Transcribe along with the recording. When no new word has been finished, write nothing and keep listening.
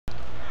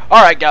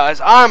Alright guys,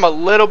 I'm a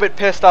little bit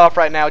pissed off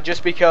right now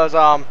just because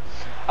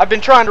I've been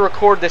trying to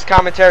record this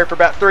commentary for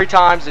about 3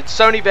 times and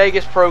Sony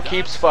Vegas Pro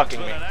keeps fucking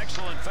me.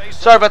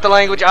 Sorry about the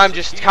language, I'm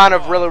just kind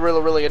of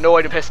really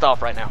annoyed and pissed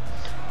off right now.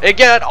 It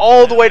got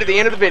all the way to the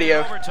end of the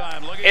video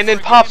and then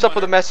pops up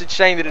with a message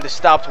saying that it has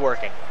stopped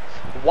working.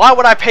 Why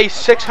would I pay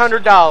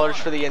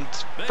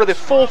 $600 for the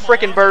full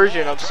frickin'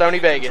 version of Sony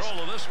Vegas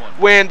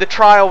when the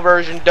trial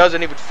version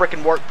doesn't even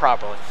frickin' work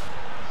properly?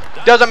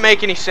 Doesn't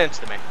make any sense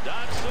to me.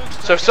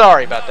 So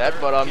sorry about that,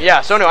 but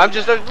yeah. So anyway, I'm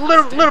just a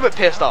little bit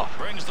pissed off.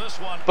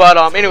 But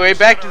anyway,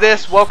 back to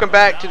this. Welcome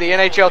back to the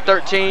NHL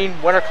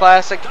 13 Winter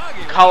Classic,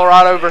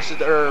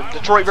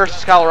 Detroit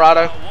versus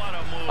Colorado.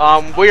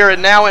 We are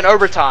now in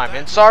overtime,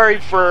 and sorry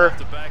for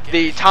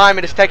the time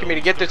it has taken me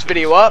to get this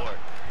video up.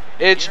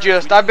 It's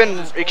just I've been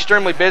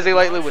extremely busy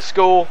lately with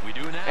school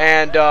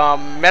and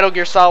Metal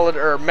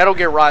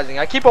Gear Rising.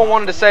 I keep on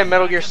wanting to say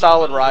Metal Gear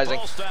Solid Rising,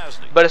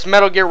 but it's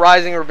Metal Gear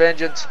Rising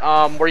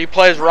Revengeance, where you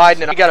play as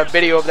Raiden, and I got a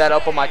video of that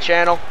up on my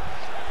channel,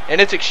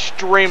 and it's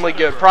extremely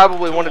good.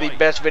 Probably one of the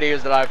best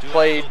videos that I've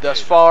played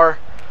thus far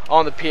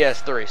on the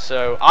PS3.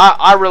 So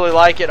I really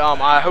like it.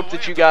 I hope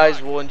that you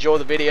guys will enjoy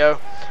the video,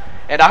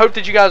 and I hope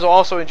that you guys will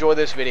also enjoy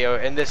this video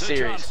and this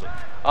series.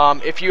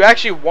 If you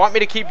actually want me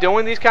to keep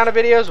doing these kind of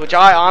videos, which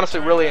I honestly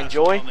really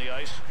enjoy,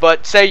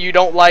 but say you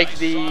don't like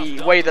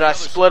the way that I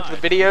split the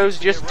videos,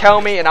 just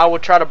tell me and I will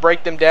try to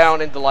break them down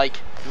into like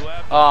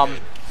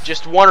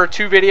just 1 or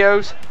 2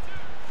 videos.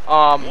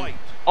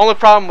 Only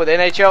problem with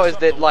NHL is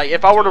that like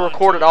if I were to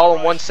record it all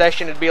in one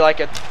session, it'd be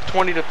like a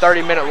 20 to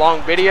 30 minute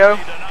long video,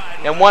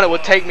 and 1, it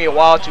would take me a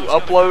while to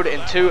upload,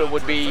 and 2, it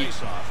would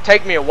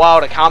take me a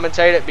while to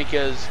commentate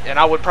it and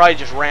I would probably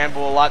just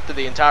ramble a lot through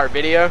the entire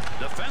video.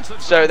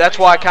 So that's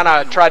why I kind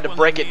of tried to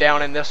break it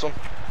down in this one.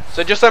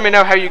 So just let me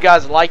know how you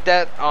guys like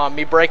that,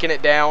 me breaking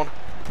it down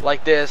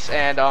like this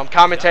and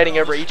commentating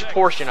over each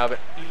portion of it.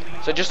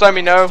 So just let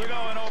me know.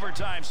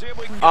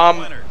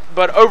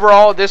 But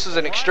overall, this is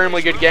an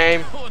extremely good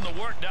game.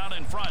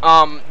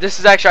 This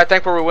is actually, I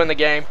think, where we win the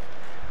game.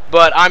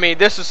 But I mean,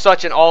 this is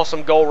such an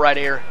awesome goal right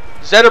here.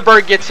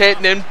 Zetterberg gets hit,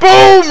 and then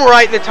boom,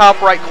 right in the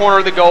top right corner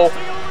of the goal.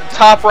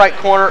 Top right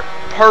corner,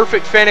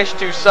 perfect finish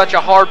to such a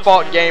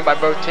hard-fought game by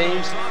both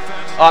teams.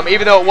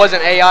 Even though it was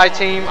an AI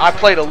team, I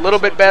played a little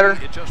bit better,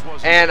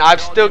 and I've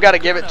still got to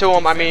give it to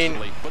them. I mean,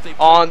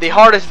 on the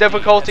hardest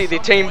difficulty, the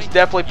teams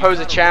definitely pose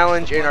a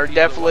challenge and are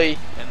definitely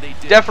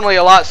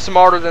a lot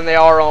smarter than they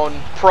are on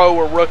pro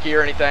or rookie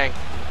or anything.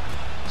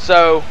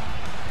 So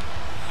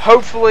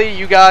hopefully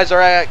you guys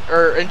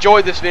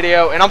enjoyed this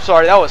video, and I'm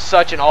sorry, that was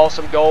such an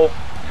awesome goal.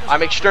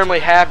 I'm extremely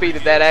happy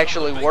that that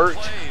actually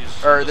worked,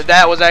 or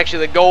that was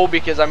actually the goal,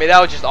 because I mean that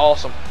was just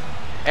awesome.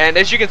 And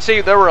as you can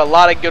see, there were a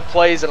lot of good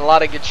plays and a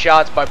lot of good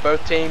shots by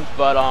both teams,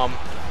 but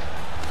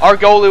our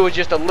goalie was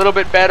just a little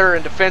bit better,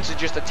 and defense is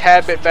just a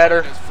tad bit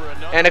better.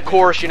 And of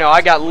course, you know,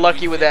 I got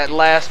lucky with that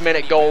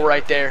last-minute goal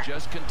right there,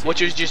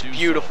 which was just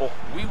beautiful.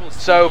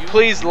 So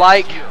please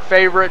like,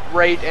 favorite,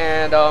 rate,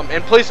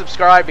 and please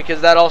subscribe,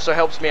 because that also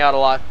helps me out a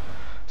lot.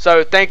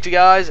 So thanks, you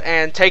guys,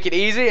 and take it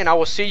easy, and I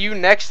will see you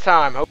next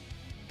time.